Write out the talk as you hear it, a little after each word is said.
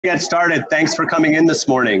Get started. Thanks for coming in this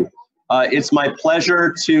morning. It's my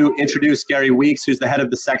pleasure to introduce Gary Weeks, who's the head of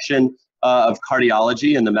the section of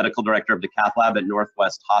cardiology and the medical director of the cath lab at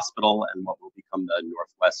Northwest Hospital and what will become the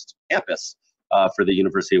Northwest campus for the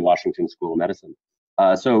University of Washington School of Medicine.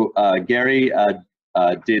 Gary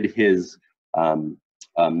did his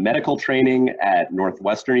medical training at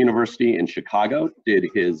Northwestern University in Chicago, did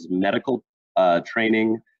his medical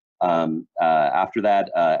training after that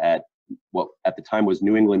at what at the time was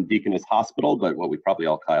New England Deaconess Hospital, but what we probably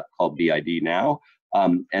all call BID now,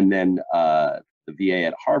 and then the VA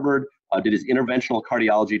at Harvard, did his interventional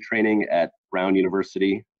cardiology training at Brown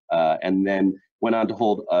University, and then went on to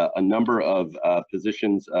hold a number of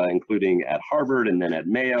positions, including at Harvard and then at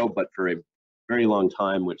Mayo, but for a very long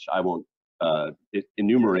time, which I won't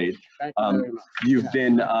enumerate. You've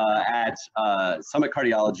been at Summit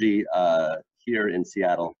Cardiology here in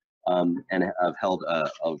Seattle, and have held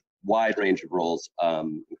a wide range of roles,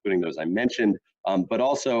 including those I mentioned, but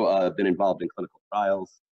also been involved in clinical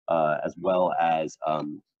trials, as well as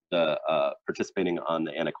participating on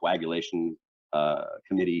the anticoagulation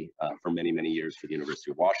committee for many, many years for the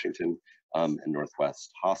University of Washington and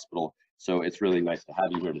Northwest Hospital. So it's really nice to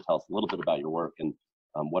have you here to tell us a little bit about your work and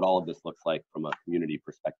what all of this looks like from a community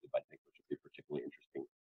perspective, I think, which would be particularly interesting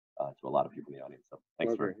to a lot of people in the audience. So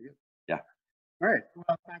thanks for, yeah. All right,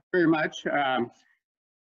 well, thanks very much.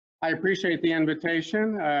 I appreciate the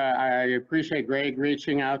invitation. I appreciate Greg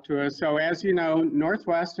reaching out to us. So as you know,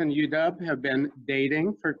 Northwest and UW have been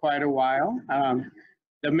dating for quite a while.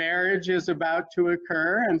 The marriage is about to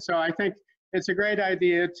occur, and so I think it's a great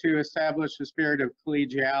idea to establish a spirit of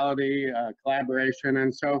collegiality, collaboration.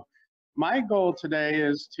 And so my goal today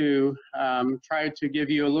is to try to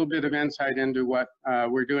give you a little bit of insight into what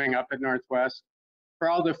we're doing up at Northwest. For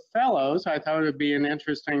all the fellows, I thought it would be an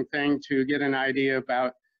interesting thing to get an idea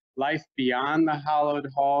about life beyond the hallowed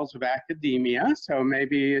halls of academia. So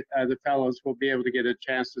maybe the fellows will be able to get a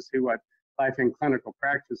chance to see what life in clinical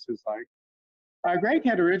practice is like. Greg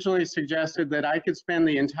had originally suggested that I could spend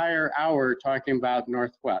the entire hour talking about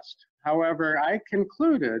Northwest. However, I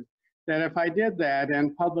concluded that if I did that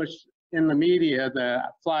and published in the media the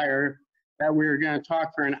flyer that we were going to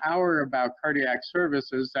talk for an hour about cardiac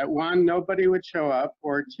services, that one, nobody would show up,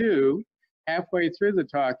 or two, halfway through the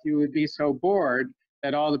talk, you would be so bored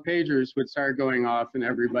that all the pagers would start going off and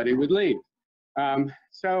everybody would leave.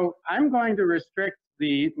 So I'm going to restrict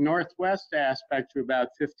the Northwest aspect to about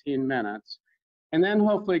 15 minutes, and then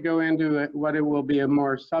hopefully go into what it will be a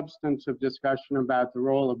more substantive discussion about the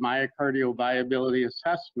role of myocardial viability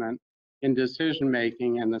assessment in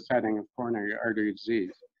decision-making in the setting of coronary artery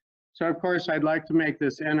disease. So of course, I'd like to make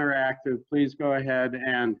this interactive. Please go ahead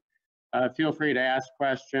and feel free to ask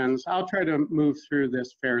questions. I'll try to move through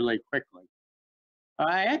this fairly quickly.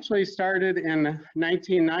 I actually started in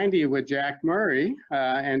 1990 with Jack Murray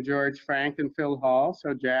and George Frank and Phil Hall.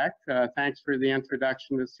 So Jack, thanks for the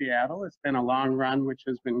introduction to Seattle. It's been a long run, which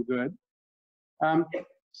has been good.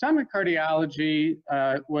 Summit Cardiology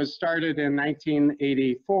was started in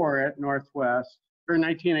 1984 at Northwest, or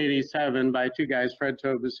 1987 by two guys, Fred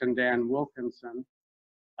Tobis and Dan Wilkinson.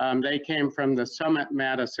 They came from the Summit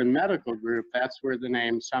Madison Medical Group. That's where the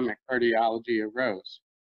name Summit Cardiology arose.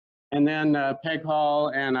 And then Peg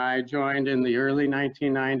Hall and I joined in the early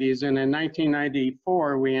 1990s, and in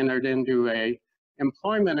 1994 we entered into a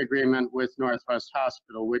employment agreement with Northwest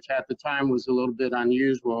Hospital, which at the time was a little bit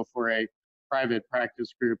unusual for a private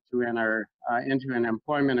practice group to enter into an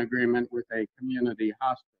employment agreement with a community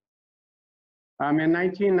hospital. In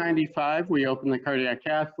 1995, we opened the cardiac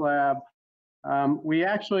cath lab. We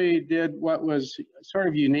actually did what was sort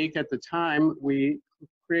of unique at the time. We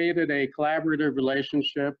created a collaborative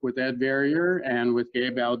relationship with Ed Verrier and with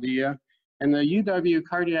Gabe Aldia, and the UW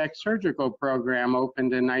Cardiac Surgical Program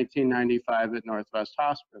opened in 1995 at Northwest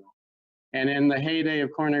Hospital. And in the heyday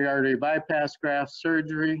of coronary artery bypass graft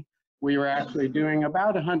surgery, we were actually doing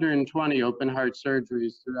about 120 open heart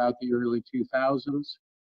surgeries throughout the early 2000s.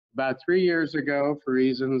 About 3 years ago, for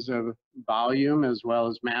reasons of volume as well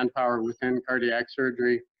as manpower within cardiac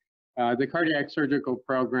surgery, the cardiac surgical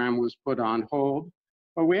program was put on hold,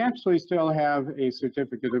 but we actually still have a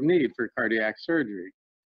certificate of need for cardiac surgery.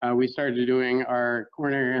 We started doing our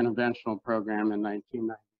coronary interventional program in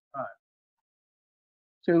 1995.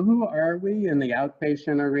 So who are we in the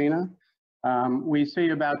outpatient arena? We see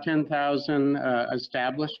about 10,000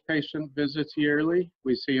 established patient visits yearly.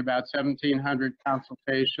 We see about 1,700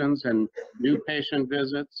 consultations and new patient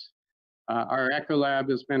visits. Our Echo Lab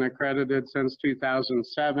has been accredited since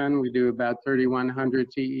 2007. We do about 3,100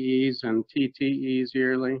 TEEs and TTEs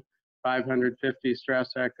yearly, 550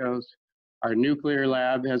 stress echoes. Our nuclear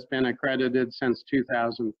lab has been accredited since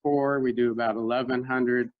 2004. We do about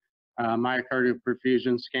 1,100 myocardial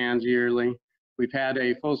perfusion scans yearly. We've had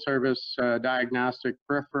a full-service diagnostic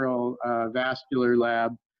peripheral vascular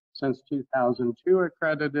lab since 2002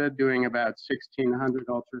 accredited, doing about 1,600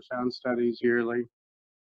 ultrasound studies yearly.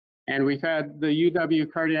 And we've had the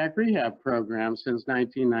UW cardiac rehab program since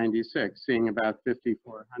 1996, seeing about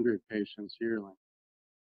 5,400 patients yearly.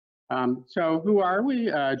 So who are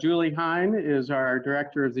we? Julie Hine is our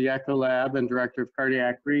director of the Echo Lab and director of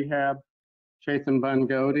cardiac rehab. Chetan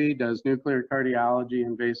Bungodi does nuclear cardiology,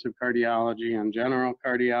 invasive cardiology, and general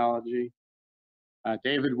cardiology.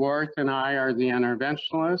 David Worth and I are the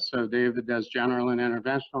interventionalists. So David does general and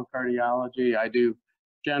interventional cardiology. I do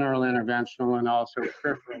general interventional and also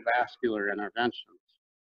peripheral vascular interventions.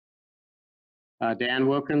 Dan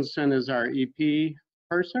Wilkinson is our EP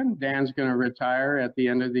person. Dan's going to retire at the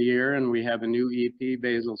end of the year, and we have a new EP,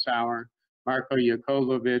 Basil Sauer. Marko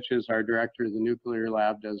Yakovlevich is our director of the nuclear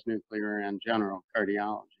lab, does nuclear and general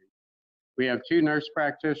cardiology. We have 2 nurse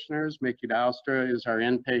practitioners. Mickey Dalstra is our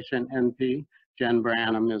inpatient NP. Jen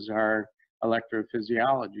Branham is our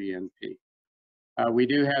electrophysiology NP. We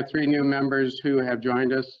do have 3 new members who have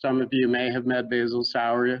joined us. Some of you may have met Basil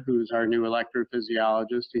Sauer, who's our new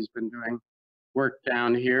electrophysiologist. He's been doing work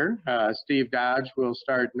down here. Steve Dodge will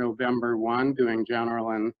start November 1 doing general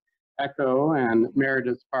and echo, and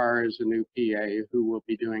Meredith Parr is a new PA who will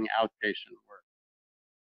be doing outpatient work.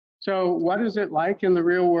 So what is it like in the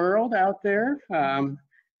real world out there?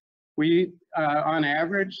 We, on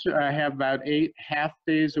average, have about 8 half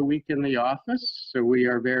days a week in the office. So we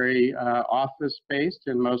are very office-based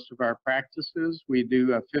in most of our practices. We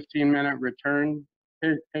do a 15-minute return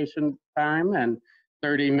patient time and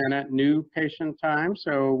 30-minute new patient time.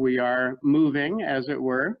 So we are moving, as it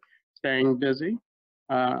were, staying busy.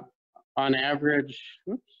 On average,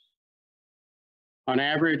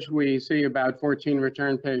 we see about 14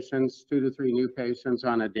 return patients, 2 to 3 new patients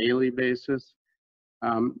on a daily basis.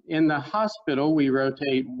 In the hospital, we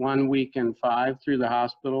rotate 1 week in 5 through the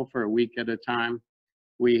hospital for a week at a time.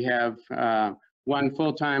 We have 1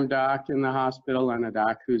 full-time doc in the hospital and a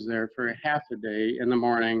doc who's there for a half a day in the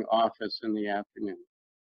morning, office in the afternoon.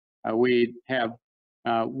 We have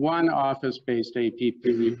 1 office-based APP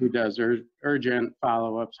who does urgent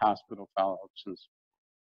follow-ups, hospital follow-ups, and so.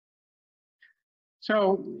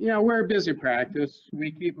 So, you know, we're a busy practice.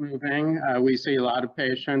 We keep moving. We see a lot of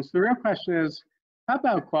patients. The real question is, how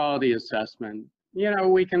about quality assessment? You know,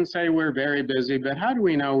 we can say we're very busy, but how do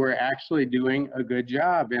we know we're actually doing a good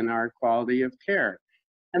job in our quality of care?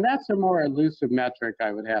 And that's a more elusive metric,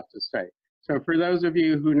 I would have to say. So for those of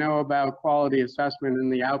you who know about quality assessment in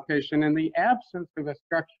the outpatient, in the absence of a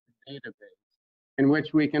structured database in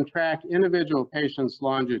which we can track individual patients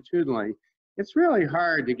longitudinally, it's really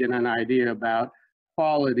hard to get an idea about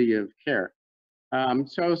quality of care.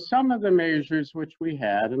 So some of the measures which we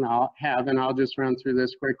had, and I'll just run through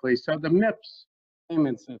this quickly. So the MIPS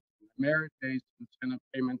payment system, Merit-Based Incentive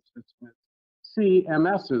Payment System,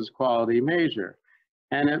 CMS's quality measure.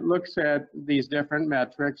 And it looks at these different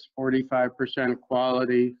metrics: 45%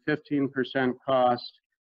 quality, 15% cost,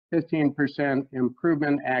 15%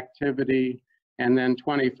 improvement activity, and then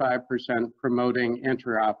 25% promoting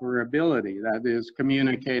interoperability, that is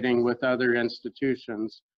communicating with other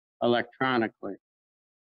institutions electronically.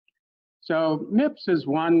 So MIPS is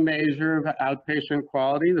one measure of outpatient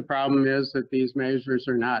quality. The problem is that these measures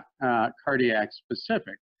are not cardiac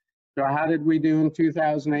specific. So how did we do in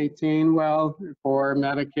 2018? Well, for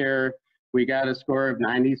Medicare, we got a score of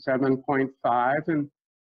 97.5.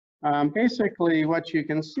 And basically what you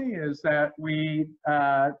can see is that we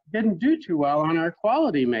didn't do too well on our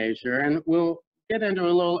quality measure. And we'll get into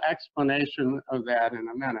a little explanation of that in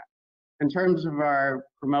a minute. In terms of our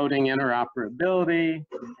promoting interoperability,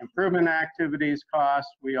 improvement activities,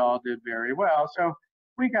 costs, we all did very well. So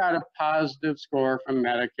we got a positive score from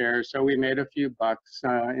Medicare, so we made a few bucks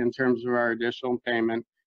in terms of our additional payment.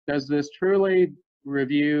 Does this truly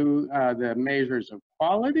review the measures of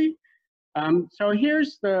quality? So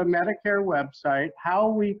here's the Medicare website, how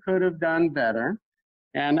we could have done better.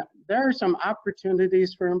 And there are some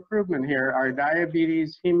opportunities for improvement here. Our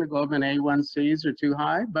diabetes hemoglobin A1Cs are too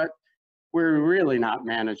high, but we're really not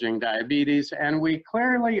managing diabetes, and we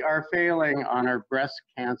clearly are failing on our breast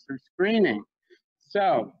cancer screening.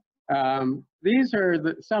 So these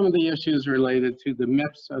are some of the issues related to the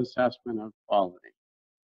MIPS assessment of quality.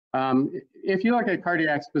 If you look at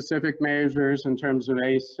cardiac specific measures in terms of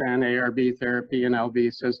ACE and ARB therapy and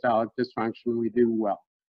LV systolic dysfunction, we do well.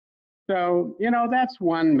 So, you know, that's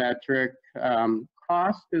one metric.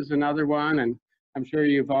 Cost is another one, and I'm sure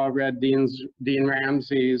you've all read Dean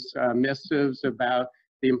Ramsey's missives about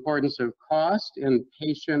the importance of cost in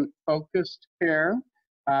patient-focused care.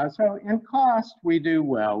 So in cost, we do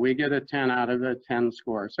well. We get a 10 out of a 10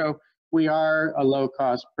 score. So we are a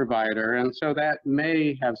low-cost provider, and so that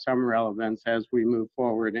may have some relevance as we move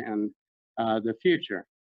forward in the future.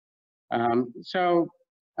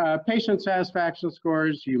 Patient satisfaction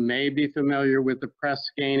scores, you may be familiar with the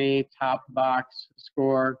Press-Ganey top box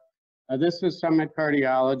score. This is Summit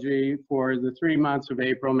Cardiology for the 3 months of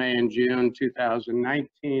April, May, and June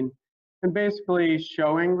 2019, and basically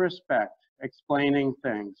showing respect, explaining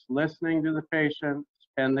things, listening to the patient,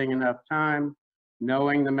 spending enough time,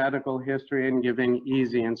 knowing the medical history, and giving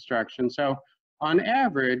easy instructions. So on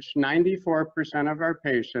average, 94% of our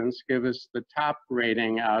patients give us the top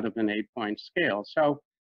rating out of an 8-point scale. So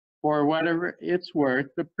for whatever it's worth,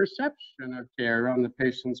 the perception of care on the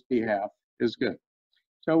patient's behalf is good.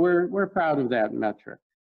 So we're proud of that metric.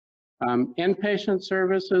 Inpatient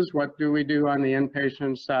services, what do we do on the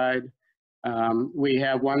inpatient side? We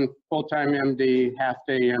have 1 full-time MD,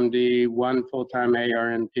 half-day MD, 1 full-time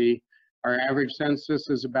ARNP. Our average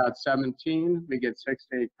census is about 17. We get 6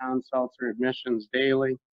 to 8 consults or admissions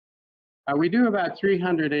daily. We do about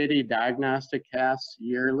 380 diagnostic casts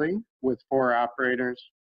yearly with 4 operators.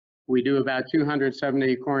 We do about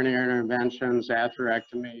 270 coronary interventions,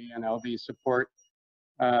 atherectomy, and LV support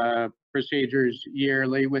procedures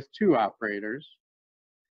yearly with 2 operators.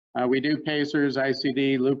 We do pacers,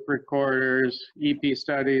 ICD, loop recorders, EP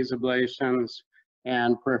studies, ablations,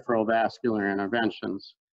 and peripheral vascular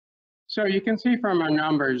interventions. So you can see from our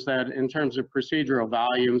numbers that in terms of procedural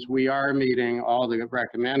volumes, we are meeting all the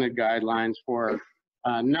recommended guidelines for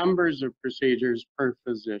numbers of procedures per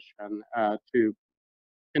physician to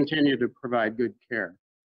continue to provide good care.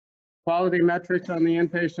 Quality metrics on the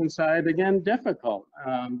inpatient side, again, difficult,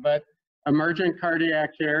 but emergent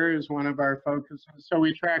cardiac care is one of our focuses. So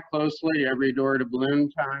we track closely every door to balloon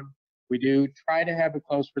time. We do try to have a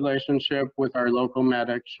close relationship with our local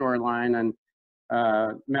medic, Shoreline and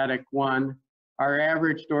Medic 1. Our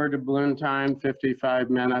average door to balloon time, 55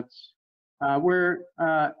 minutes. We're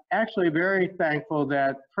actually very thankful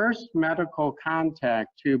that first medical contact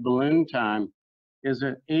to balloon time is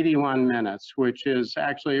at 81 minutes, which is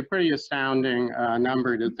actually a pretty astounding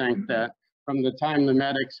number to think that from the time the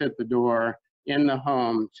medics hit the door in the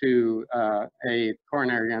home to a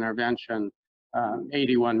coronary intervention,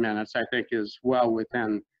 81 minutes, I think, is well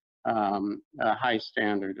within a high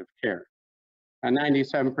standard of care.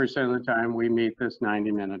 97% of the time, we meet this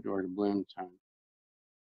 90-minute door to balloon time.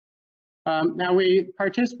 Now we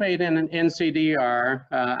participate in an NCDR.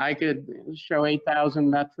 I could show 8,000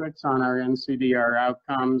 metrics on our NCDR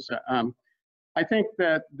outcomes. I think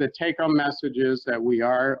that the take-home message is that we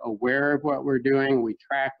are aware of what we're doing. We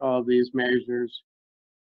track all these measures.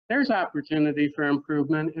 There's opportunity for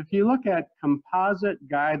improvement. If you look at composite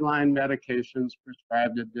guideline medications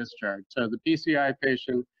prescribed at discharge, so the PCI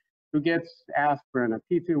patient who gets aspirin, a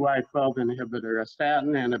P2Y12 inhibitor, a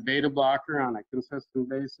statin, and a beta blocker on a consistent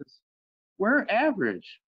basis, we're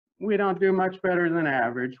average. We don't do much better than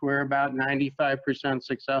average. We're about 95%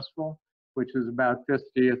 successful, which is about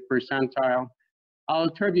 50th percentile. I'll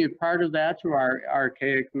attribute part of that to our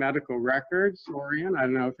archaic medical records, Sorian. I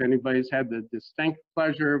don't know if anybody's had the distinct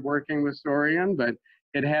pleasure of working with Sorian, but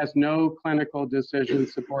it has no clinical decision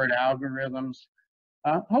support algorithms.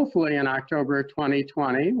 Hopefully in October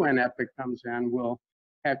 2020, when Epic comes in, we'll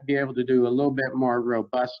be able to do a little bit more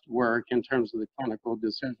robust work in terms of the clinical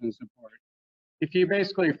decision support. If you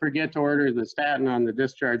basically forget to order the statin on the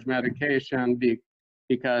discharge medication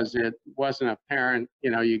because it wasn't apparent,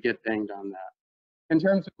 you get dinged on that. In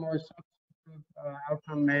terms of more substantive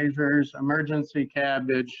outcome measures, emergency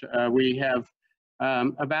cabbage, we have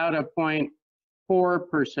about a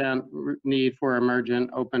 0.4% need for emergent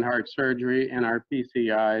open heart surgery in our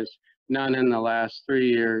PCIs, none in the last 3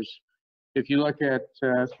 years. If you look at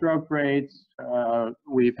stroke rates,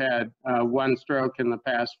 we've had 1 stroke in the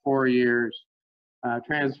past 4 years.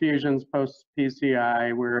 Transfusions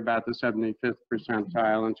post-PCI, we're about the 75th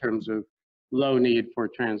percentile in terms of low need for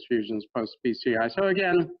transfusions post-PCI. So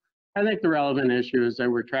again, I think the relevant issue is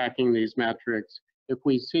that we're tracking these metrics. If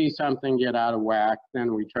we see something get out of whack,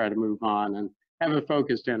 then we try to move on and have a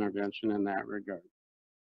focused intervention in that regard.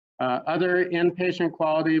 Other inpatient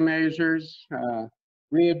quality measures,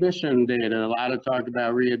 readmission data, a lot of talk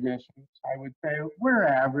about readmissions. I would say we're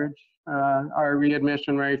average. Our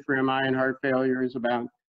readmission rate for MI and heart failure is about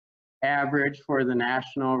average for the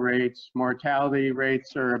national rates. Mortality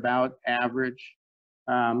rates are about average.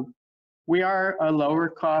 We are a lower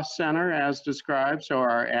cost center as described, so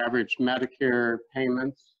our average Medicare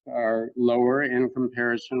payments are lower in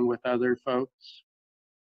comparison with other folks.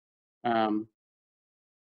 Let's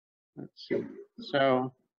see.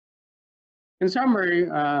 So in summary,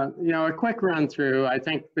 a quick run through, I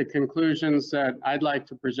think the conclusions that I'd like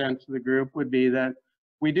to present to the group would be that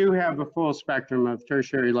we do have a full spectrum of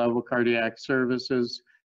tertiary level cardiac services.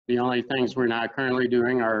 The only things we're not currently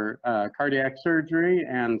doing are cardiac surgery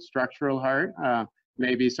and structural heart,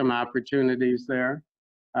 maybe some opportunities there.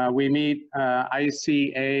 We meet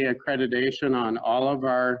ICA accreditation on all of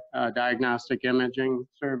our diagnostic imaging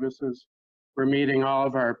services. We're meeting all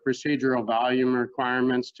of our procedural volume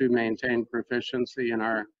requirements to maintain proficiency in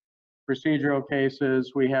our procedural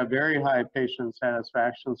cases. We have very high patient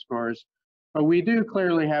satisfaction scores, but we do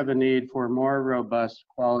clearly have a need for a more robust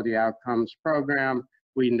quality outcomes program.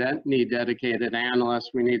 We need dedicated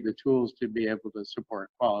analysts. We need the tools to be able to support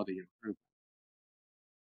quality improvement.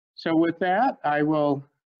 So with that, I will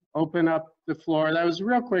open up the floor. That was a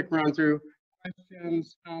real quick run through.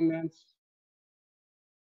 Questions, comments?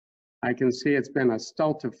 I can see it's been a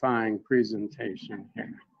stultifying presentation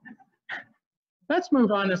here. Let's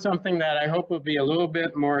move on to something that I hope will be a little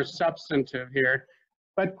bit more substantive here.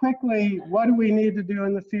 But quickly, what do we need to do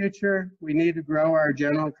in the future? We need to grow our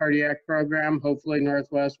general cardiac program. Hopefully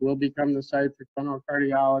Northwest will become the site for general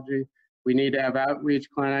cardiology. We need to have outreach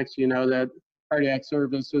clinics. You know that cardiac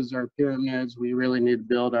services are pyramids. We really need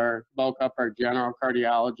to bulk up our general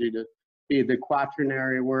cardiology to be the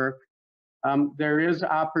quaternary work. There is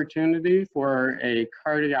opportunity for a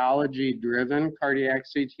cardiology-driven cardiac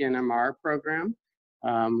CT and MR program.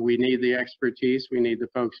 We need the expertise. We need the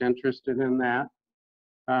folks interested in that.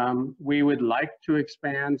 We would like to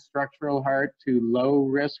expand structural heart to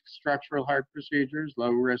low-risk structural heart procedures,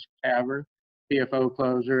 low-risk TAVR, PFO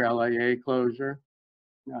closure, LAA closure.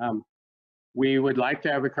 We would like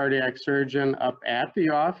to have a cardiac surgeon up at the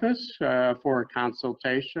office for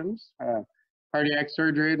consultations. Cardiac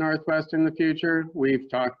surgery at Northwest in the future, we've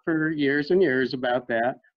talked for years and years about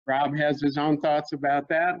that. Rob has his own thoughts about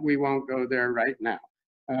that. We won't go there right now.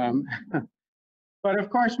 But of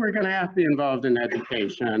course, we're going to have to be involved in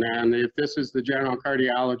education. And if this is the general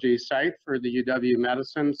cardiology site for the UW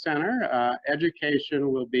Medicine Center,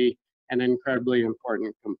 education will be an incredibly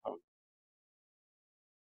important component.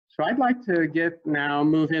 So I'd like to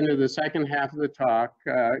move into the second half of the talk,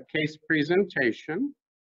 case presentation.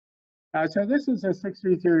 So this is a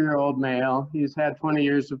 63-year-old male. He's had 20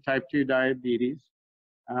 years of type 2 diabetes.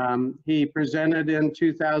 He presented in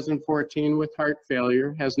 2014 with heart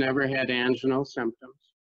failure, has never had anginal symptoms.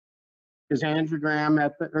 His angiogram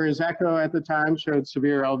his echo at the time showed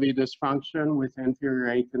severe LV dysfunction with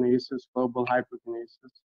inferior akinesis, global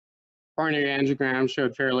hypokinesis. Coronary angiogram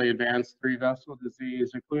showed fairly advanced 3-vessel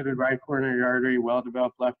disease, occluded right coronary artery,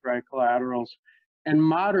 well-developed left-right collaterals, and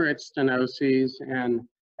moderate stenoses and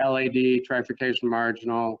LAD, trifurcation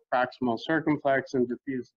marginal, proximal circumflex, and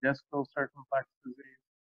diffuse distal circumflex disease.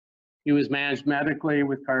 He was managed medically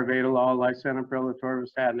with carvedilol, lisinopril,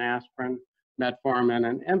 atorvastatin, aspirin, metformin,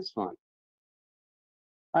 and insulin.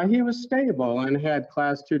 He was stable and had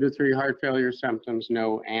class 2 to 3 heart failure symptoms,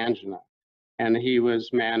 no angina, and he was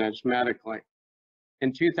managed medically.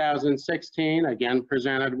 In 2016, again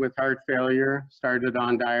presented with heart failure, started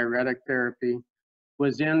on diuretic therapy,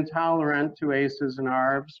 was intolerant to ACEs and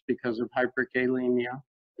ARBs because of hyperkalemia.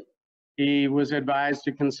 He was advised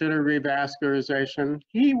to consider revascularization.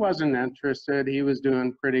 He wasn't interested. He was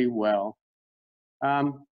doing pretty well.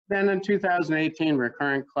 Then in 2018,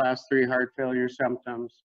 recurrent class 3 heart failure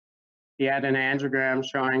symptoms. He had an angiogram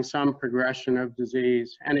showing some progression of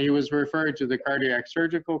disease, and he was referred to the cardiac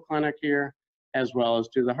surgical clinic here, as well as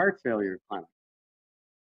to the heart failure clinic.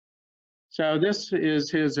 So this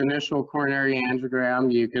is his initial coronary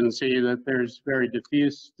angiogram. You can see that there's very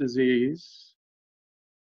diffuse disease.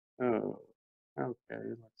 Oh, okay,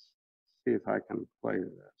 let's see if I can play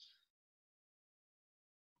this.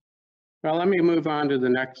 Well, let me move on to the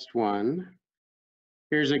next one.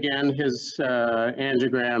 Here's again his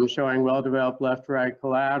angiogram showing well-developed left-right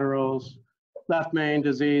collaterals, left main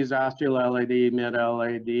disease, ostial LAD,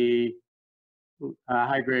 mid-LAD,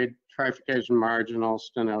 high-grade trifurcation marginal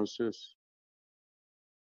stenosis.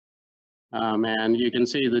 And you can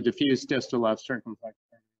see the diffuse distal left circumflex.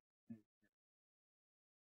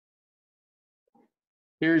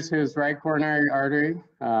 Here's his right coronary artery.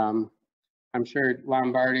 I'm sure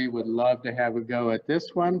Lombardi would love to have a go at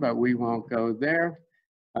this one, but we won't go there.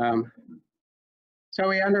 So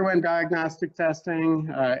he underwent diagnostic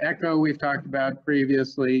testing. Echo we've talked about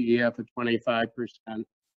previously, EF of 25%.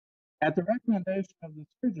 At the recommendation of the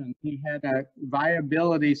surgeon, he had a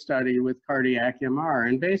viability study with cardiac MR,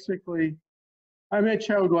 and basically It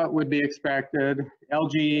showed what would be expected.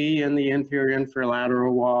 LGE in the inferior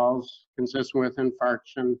infralateral walls, consistent with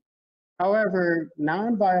infarction. However,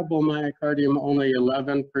 non-viable myocardium, only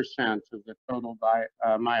 11% of the total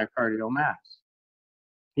myocardial mass.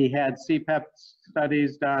 He had CPEP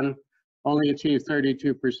studies done, only achieved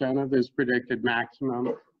 32% of his predicted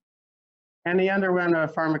maximum. And he underwent a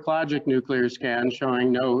pharmacologic nuclear scan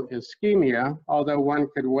showing no ischemia, although one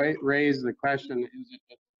could raise the question, is it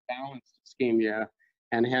a balanced ischemia?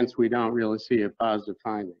 And hence we don't really see a positive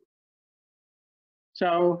finding.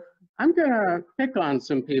 So I'm gonna pick on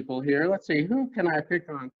some people here. Let's see, who can I pick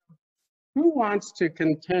on? Who wants to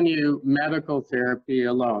continue medical therapy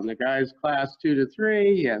alone? The guy's class 2 to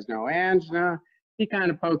 3, he has no angina, he kind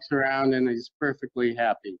of pokes around and he's perfectly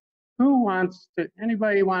happy. Who wants to,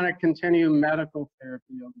 anybody want to continue medical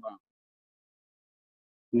therapy alone?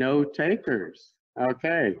 No takers.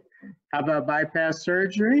 Okay. How about bypass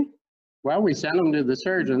surgery? Well, we sent him to the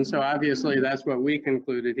surgeon, so obviously that's what we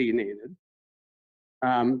concluded he needed.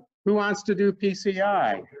 Who wants to do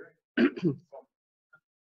PCI?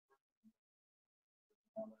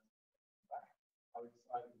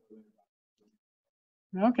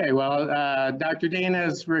 Okay, well, Dr. Dean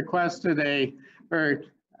has requested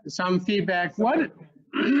some feedback. What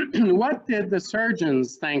did the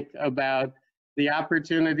surgeons think about the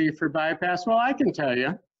opportunity for bypass? Well, I can tell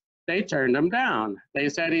you, they turned him down. They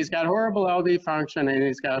said he's got horrible LV function and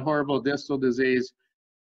he's got horrible distal disease.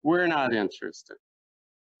 We're not interested.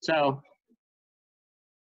 So,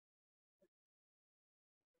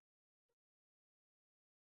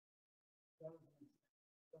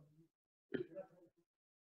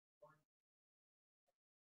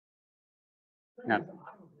 yeah.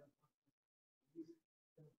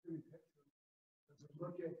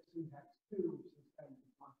 Look at syntax 2,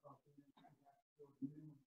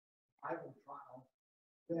 Bible trial,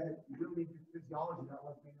 that you really need physiology that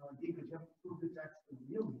lets me know because you have to prove it's actually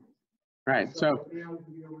real. Right. So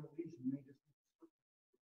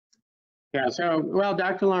yeah. So well,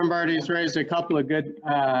 Dr. Lombardi's raised a couple of good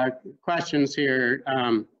questions here.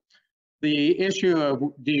 The issue of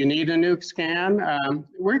do you need a nuke scan?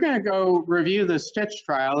 We're going to go review the STITCH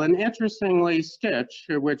trial, and interestingly, STITCH,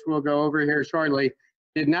 which we'll go over here shortly,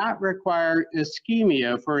 did not require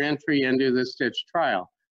ischemia for entry into the STITCH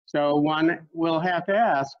trial. So one will have to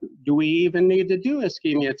ask, do we even need to do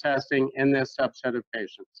ischemia testing in this subset of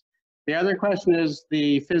patients? The other question is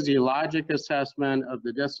the physiologic assessment of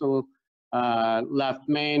the distal left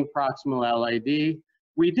main proximal LAD.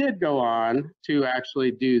 We did go on to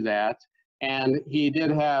actually do that, and he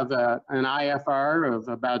did have an IFR of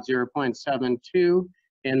about 0.72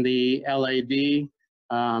 in the LAD,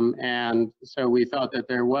 and so we felt that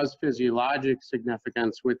there was physiologic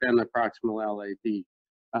significance within the proximal LAD.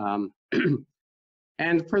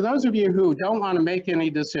 And for those of you who don't want to make any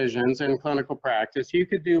decisions in clinical practice, you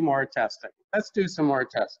could do more testing. Let's do some more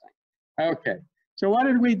testing. Okay, so what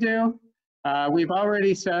did we do? We've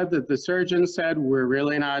already said that the surgeon said we're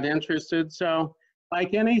really not interested. So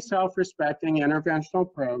like any self-respecting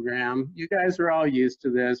interventional program, you guys are all used to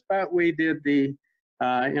this, but we did the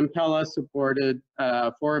Impella-supported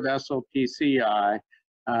 4-vessel PCI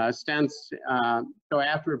stents. So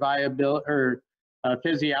after viability or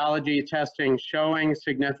physiology testing showing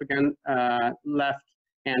significant left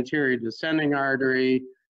anterior descending artery,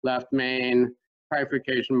 left main,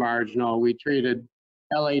 trifurcation marginal, we treated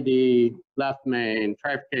LAD, left main,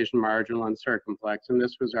 trifurcation marginal, and circumflex, and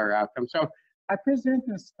this was our outcome. So I present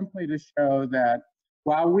this simply to show that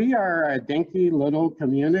while we are a dinky little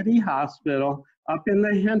community hospital up in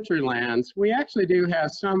the hinterlands, we actually do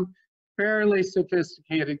have some fairly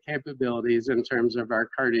sophisticated capabilities in terms of our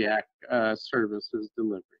cardiac services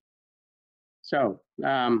delivery. So,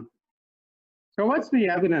 so what's the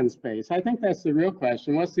evidence base? I think that's the real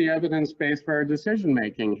question. What's the evidence base for our decision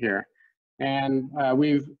making here? And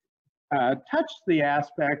we've touched the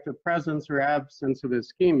aspect of presence or absence of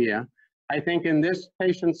ischemia. I think in this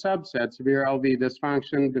patient subset, severe LV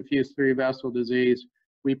dysfunction, diffuse 3-vessel disease,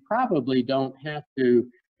 we probably don't have to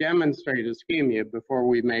demonstrate ischemia before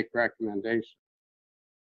we make recommendations.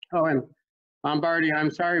 Oh, and Lombardi, I'm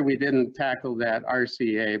sorry we didn't tackle that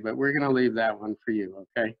RCA, but we're going to leave that one for you,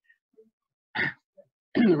 okay?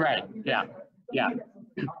 Right, yeah, yeah.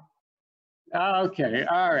 Okay,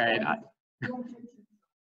 all right.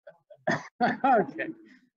 Okay,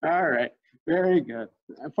 all right, very good.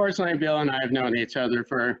 Unfortunately, Bill and I have known each other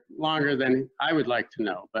for longer than I would like to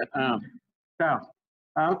know, but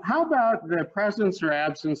how about the presence or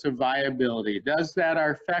absence of viability? Does that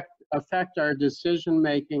affect our decision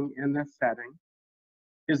making in this setting?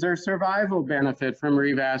 Is there survival benefit from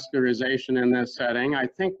revascularization in this setting? I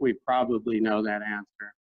think we probably know that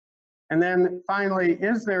answer. And then finally,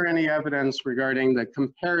 is there any evidence regarding the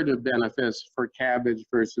comparative benefits for CABG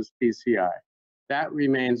versus PCI? That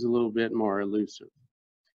remains a little bit more elusive.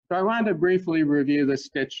 So I wanted to briefly review the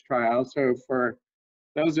STITCH trial. So for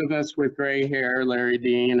those of us with gray hair, Larry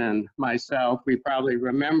Dean and myself, we probably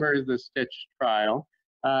remember the STITCH trial.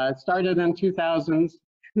 It started in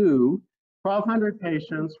 2002, 1,200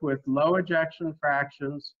 patients with low ejection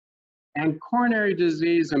fractions and coronary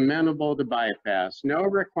disease amenable to bypass. No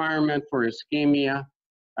requirement for ischemia,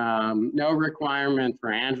 no requirement for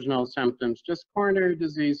anginal symptoms, just coronary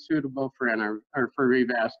disease suitable for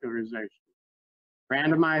revascularization.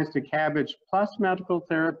 Randomized to CABG plus medical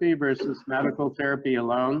therapy versus medical therapy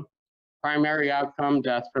alone. Primary outcome,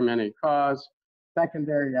 death from any cause.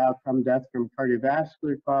 Secondary outcome, death from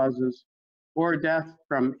cardiovascular causes, or death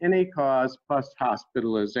from any cause plus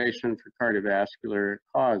hospitalization for cardiovascular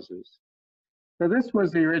causes. So this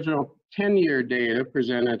was the original 10-year data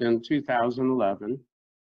presented in 2011.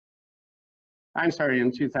 I'm sorry,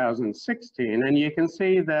 in 2016, and you can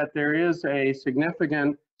see that there is a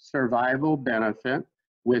significant survival benefit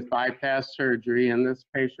with bypass surgery in this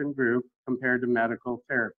patient group compared to medical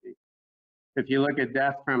therapy. If you look at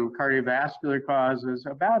death from cardiovascular causes,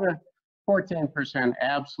 about a 14%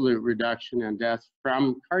 absolute reduction in death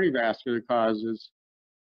from cardiovascular causes.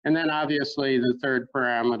 And then obviously the third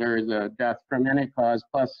parameter, the death from any cause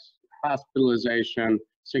plus hospitalization,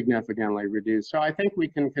 significantly reduced. So I think we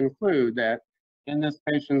can conclude that in this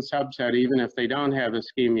patient subset, even if they don't have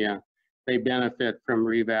ischemia, they benefit from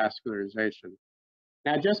revascularization.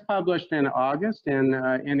 Now, just published in August in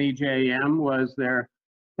NEJM was their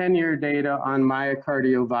 10-year data on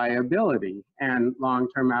myocardial viability and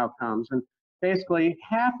long-term outcomes. And basically,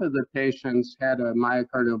 half of the patients had a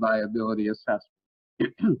myocardial viability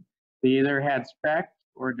assessment. They either had SPECT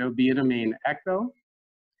or dobutamine echo.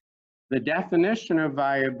 The definition of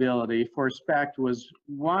viability for SPECT was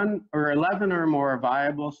 1 or 11 or more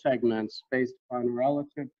viable segments based on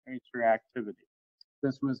relative tracer activity.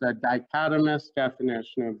 This was a dichotomous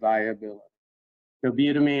definition of viability.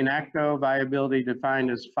 Dobutamine echo viability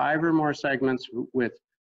defined as 5 or more segments with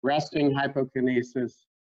resting hypokinesis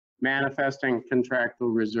manifesting contractile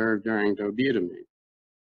reserve during dobutamine.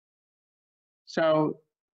 So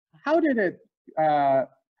how did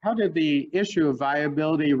the issue of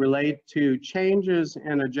viability relate to changes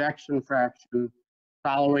in ejection fraction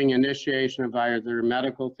following initiation of either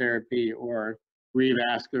medical therapy or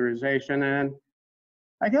revascularization? And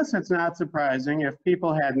I guess it's not surprising if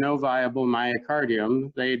people had no viable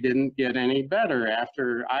myocardium, they didn't get any better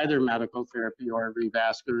after either medical therapy or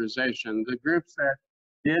revascularization. The groups that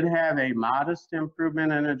did have a modest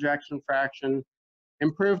improvement in ejection fraction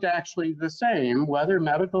improved actually the same, whether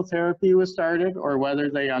medical therapy was started or whether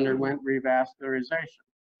they underwent revascularization.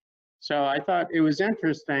 So I thought it was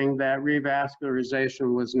interesting that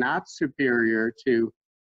revascularization was not superior to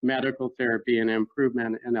medical therapy and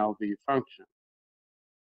improvement in LV function.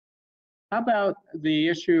 How about the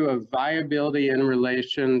issue of viability in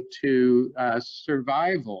relation to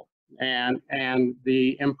survival and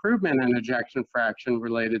the improvement in ejection fraction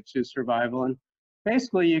related to survival? And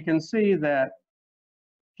basically you can see that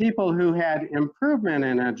people who had improvement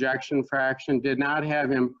in ejection fraction did not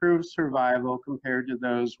have improved survival compared to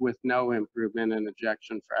those with no improvement in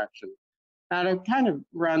ejection fraction. Now it kind of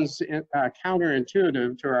runs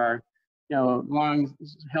counterintuitive to our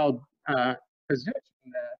long-held position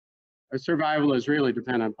that survival is really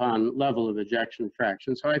dependent upon level of ejection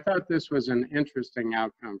fraction. So I thought this was an interesting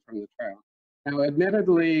outcome from the trial. Now,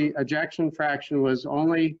 admittedly, ejection fraction was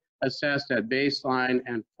only assessed at baseline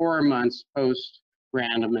and 4 months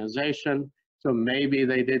post-randomization. So maybe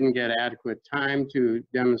they didn't get adequate time to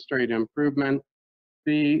demonstrate improvement.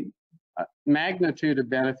 The magnitude of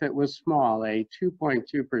benefit was small, a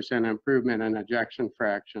 2.2% improvement in ejection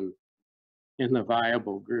fraction in the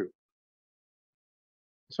viable group.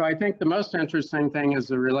 So I think the most interesting thing is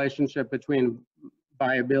the relationship between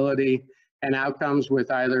viability and outcomes with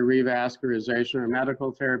either revascularization or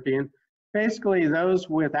medical therapy. And basically those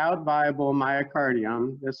without viable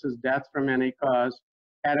myocardium, this is death from any cause,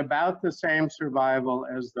 had about the same survival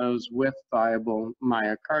as those with viable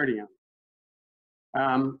myocardium.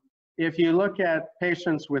 If you look at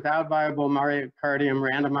patients without viable myocardium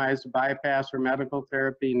randomized to bypass or medical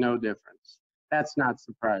therapy, no difference. That's not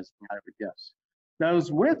surprising, I would guess.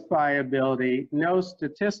 Those with viability, no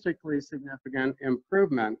statistically significant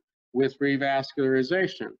improvement with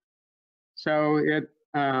revascularization. So it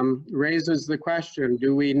raises the question,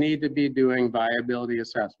 do we need to be doing viability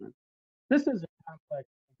assessment? This is a complex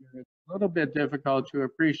figure. It's little bit difficult to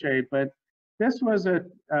appreciate, but this was a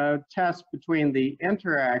test between the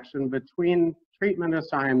interaction between treatment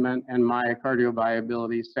assignment and myocardial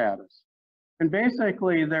viability status. And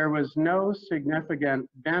basically, there was no significant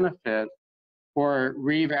benefit for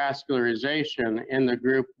revascularization in the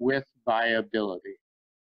group with viability.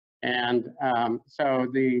 And so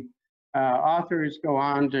the authors go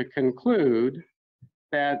on to conclude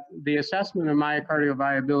that the assessment of myocardial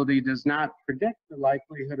viability does not predict the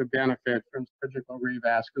likelihood of benefit from surgical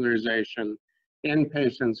revascularization in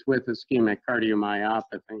patients with ischemic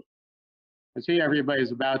cardiomyopathy. I see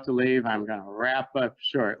everybody's about to leave. I'm going to wrap up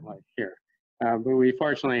shortly here, but we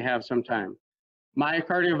fortunately have some time.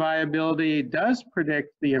 Myocardial viability does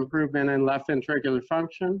predict the improvement in left ventricular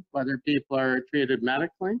function, whether people are treated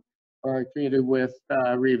medically or treated with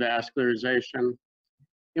revascularization.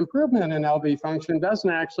 Improvement in LV function doesn't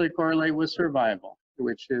actually correlate with survival,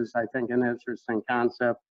 which is, I think, an interesting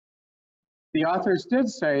concept. The authors did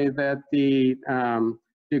say that the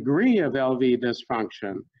degree of LV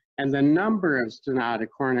dysfunction and the number of stenotic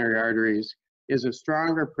coronary arteries is a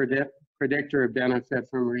stronger predictor of benefit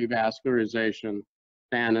from revascularization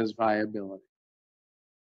than is viability.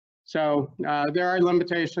 So there are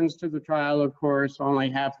limitations to the trial, of course. Only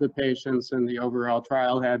half the patients in the overall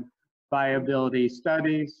trial had viability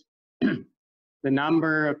studies. The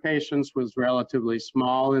number of patients was relatively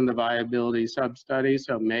small in the viability sub-study,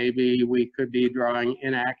 so maybe we could be drawing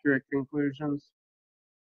inaccurate conclusions.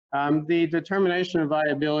 The determination of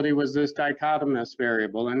viability was this dichotomous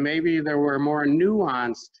variable, and maybe there were more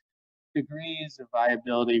nuanced degrees of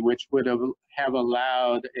viability which would have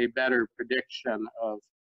allowed a better prediction of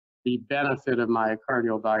the benefit of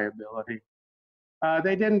myocardial viability.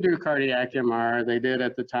 They didn't do cardiac MR. They did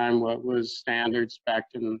at the time what was standard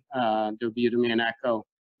SPECT and dobutamine echo.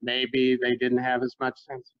 Maybe they didn't have as much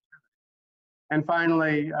sensitivity. And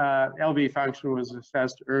finally, LV function was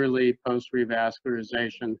assessed early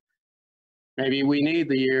post-revascularization. Maybe we need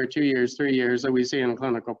the year, 2 years, 3 years that we see in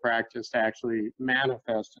clinical practice to actually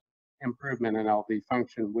manifest improvement in LV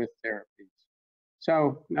function with therapies.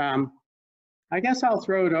 So I guess I'll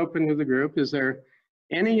throw it open to the group. Is there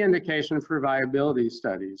any indication for viability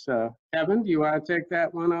studies? Kevin, do you want to take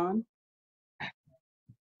that one on?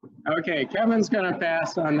 Okay, Kevin's going to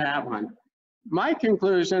pass on that one. My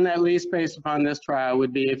conclusion, at least based upon this trial,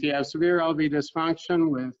 would be if you have severe LV dysfunction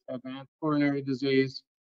with advanced coronary disease,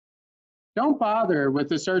 don't bother with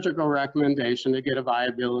the surgical recommendation to get a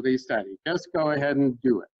viability study. Just go ahead and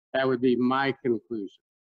do it. That would be my conclusion.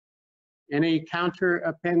 Any counter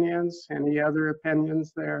opinions? Any other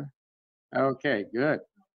opinions there? Okay, good.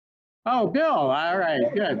 Oh, Bill, all right,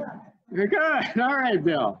 good. Good, all right,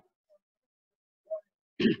 Bill.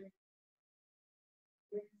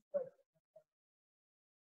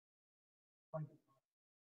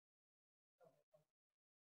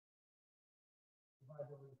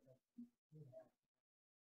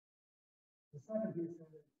 The second piece of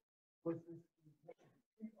it was this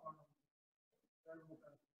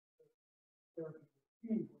therapy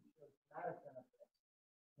which shows dramatic benefits.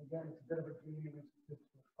 Again, it's a bit of a dream, it's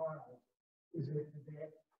trial. Is it that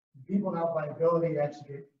people without viability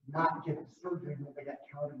actually not get the surgery when they get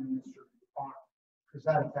counted in the surgery arm, because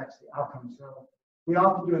that affects the outcome. So we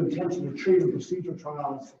often do intention to treat and procedure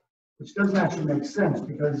trials, which doesn't actually make sense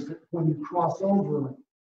because when you cross over,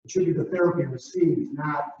 it should be the therapy received,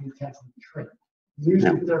 not the intention to treat.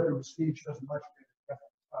 Usually the therapy received shows much bigger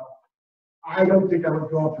difference. I don't think I would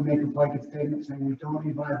go up and make a blanket statement saying we don't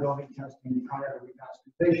need viability testing prior to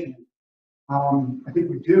revascularization. I think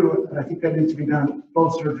we do, but I think that needs to be done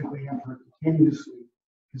both surgically and percutaneously.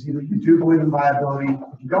 Because either you do believe in viability,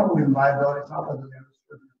 if you don't believe in viability, it's not whether there's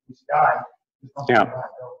PCI, it's not viability.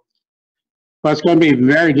 Well, it's going to be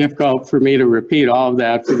very difficult for me to repeat all of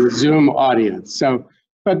that for the Zoom audience. So,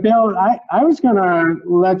 but Bill, I was going to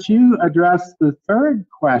let you address the third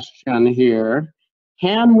question here.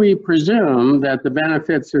 Can we presume that the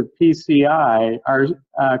benefits of PCI are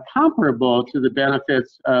comparable to the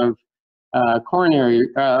benefits of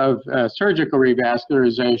surgical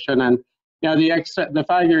revascularization? And you know, the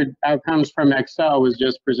 5-year outcomes from Excel was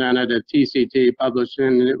just presented at TCT, published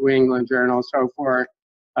in the New England Journal. So for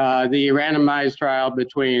the randomized trial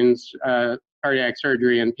between cardiac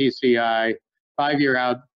surgery and PCI,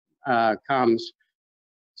 5-year outcomes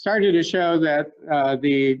started to show that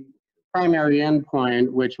the primary endpoint,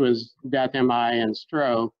 which was death, MI, and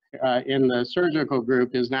stroke, in the surgical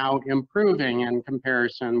group is now improving in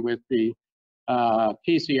comparison with the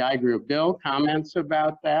PCI group. Bill, comments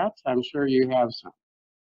about that? I'm sure you have some.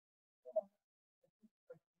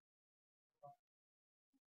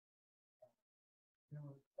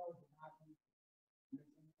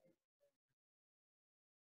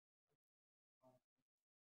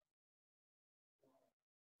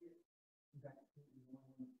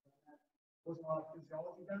 wasn't a lot of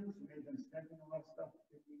physiology done, so they've been stenting a lot of stuff that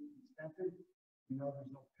they need to be stented. You know, there's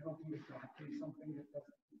no penalty if you have to do something that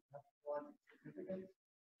doesn't have physiologic significance.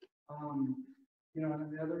 You know,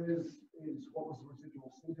 and the other is what was the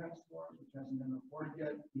residual syntax score, which hasn't been reported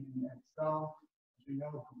yet, even in Excel. As we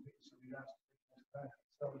know, so we asked.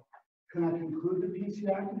 So can I conclude that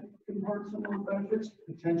PCI can impart some of those benefits?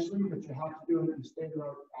 Potentially, but you have to do it in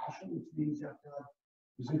state-of-the-art fashion, which means you have to have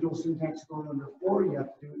residual syntax score under 4, you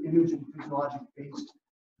have to do image and physiologic-based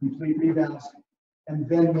complete revas, and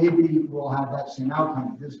then maybe we'll have that same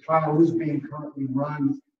outcome. This trial is being currently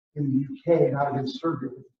run in the UK, not against surgery,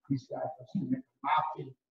 with PCI for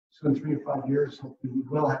myopathy. So in 3 to 5 years, hopefully we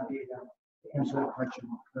will have data to answer that question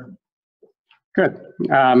more clearly. Good.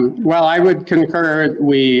 Well, I would concur.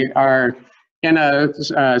 We are in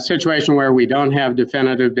a situation where we don't have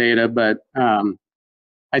definitive data, but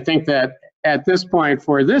I think that at this point,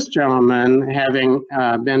 for this gentleman, having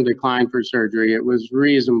been declined for surgery, it was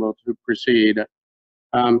reasonable to proceed.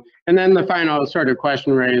 And then the final sort of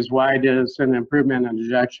question raised, why does an improvement in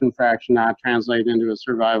ejection fraction not translate into a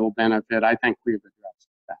survival benefit? I think we've addressed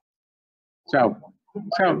that. So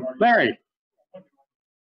Larry.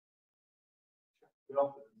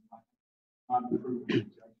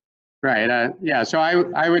 Right. Yeah. So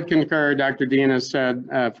I would concur. Dr. Dean has said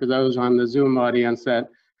for those on the Zoom audience that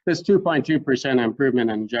this 2.2% improvement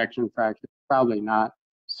in ejection fraction is probably not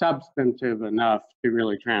substantive enough to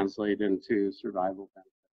really translate into survival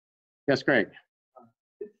benefit. Yes, Greg.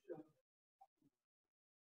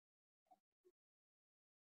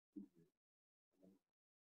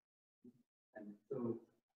 And so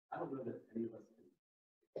I don't know that any of us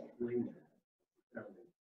can explain that.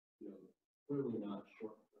 You know, clearly not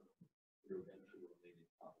short-term intervention-related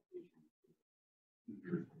complications 2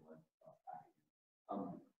 years from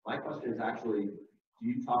life. My question is actually, do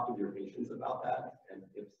you talk with your patients about that? And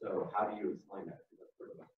if so, how do you explain that? Because that's sort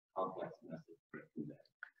of a complex message to convey.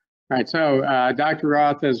 Right. So Dr.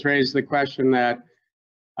 Roth has raised the question that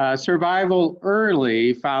survival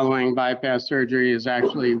early following bypass surgery is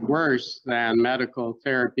actually worse than medical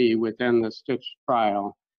therapy within the STITCH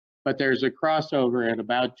trial. But there's a crossover at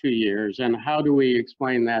about 2 years. And how do we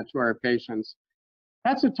explain that to our patients?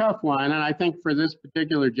 That's a tough one. And I think for this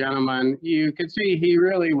particular gentleman, you could see he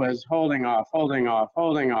really was holding off.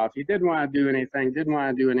 He didn't want to do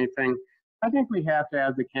anything, I think we have to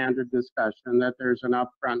have the candid discussion that there's an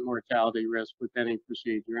upfront mortality risk with any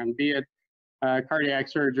procedure. And be it cardiac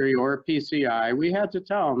surgery or PCI, we had to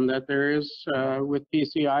tell them that there is, with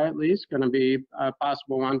PCI at least, going to be a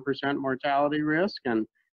possible 1% mortality risk. And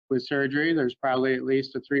with surgery, there's probably at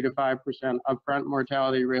least a 3 to 5% upfront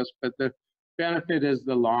mortality risk, but the benefit is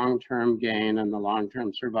the long-term gain and the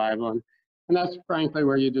long-term survival. And that's frankly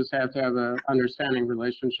where you just have to have an understanding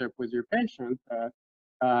relationship with your patient.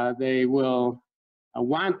 They will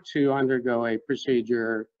want to undergo a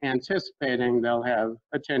procedure anticipating they'll have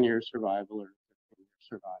a 10-year survival or 15-year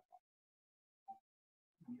survival.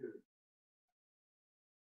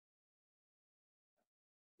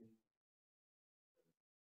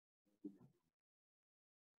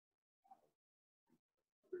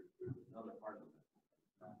 Another part of it,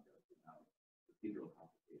 not just about procedural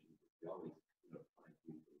complications, which we always find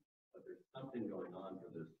useful, but there's something going on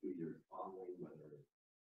for those 2 years following, whether it's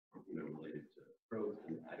related to growth.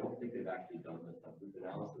 And I don't think they've actually done the subgroup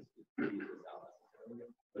analysis to tease this out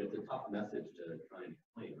necessarily, but it's a tough message to try and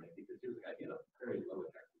explain, right? Because here's a guy, he had a very low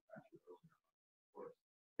ejection fraction early on, of course.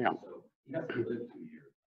 Yeah. So he has to live 2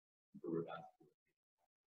 years for revascularization.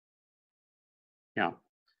 Yeah.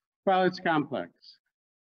 Well, it's complex.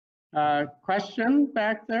 Question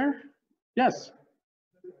back there? Yes.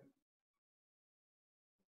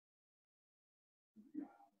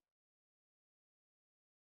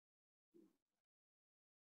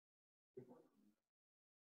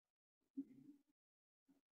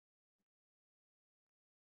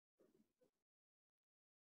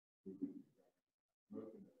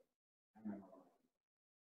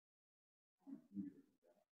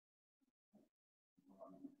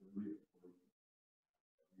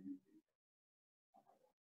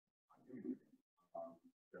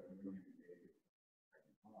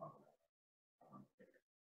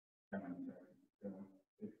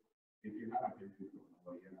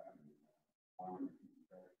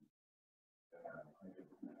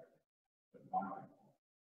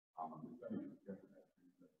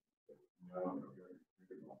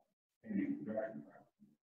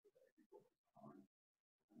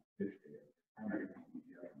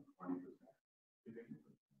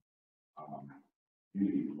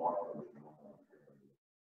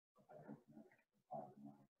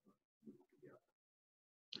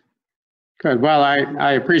 Good. Well,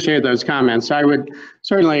 I appreciate those comments. I would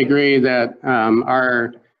certainly agree that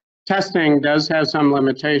our testing does have some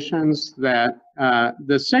limitations, that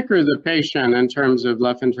the sicker the patient in terms of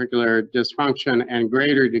left ventricular dysfunction and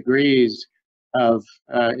greater degrees of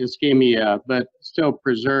ischemia, but still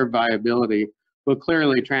preserve viability, will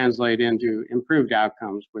clearly translate into improved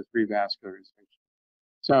outcomes with revascularization.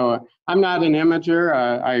 So I'm not an imager.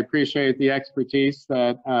 I appreciate the expertise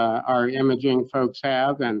that our imaging folks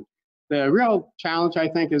have. And the real challenge, I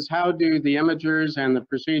think, is how do the imagers and the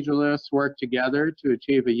proceduralists work together to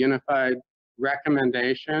achieve a unified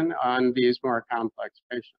recommendation on these more complex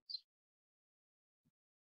patients.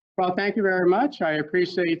 Well, thank you very much. I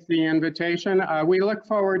appreciate the invitation. We look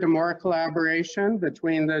forward to more collaboration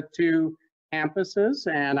between the two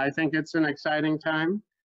campuses, and I think it's an exciting time.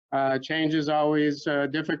 Change is always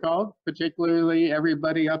difficult, particularly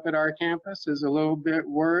everybody up at our campus is a little bit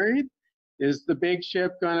worried. Is the big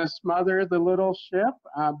ship going to smother the little ship?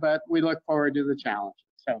 But we look forward to the challenge.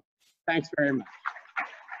 So thanks very much.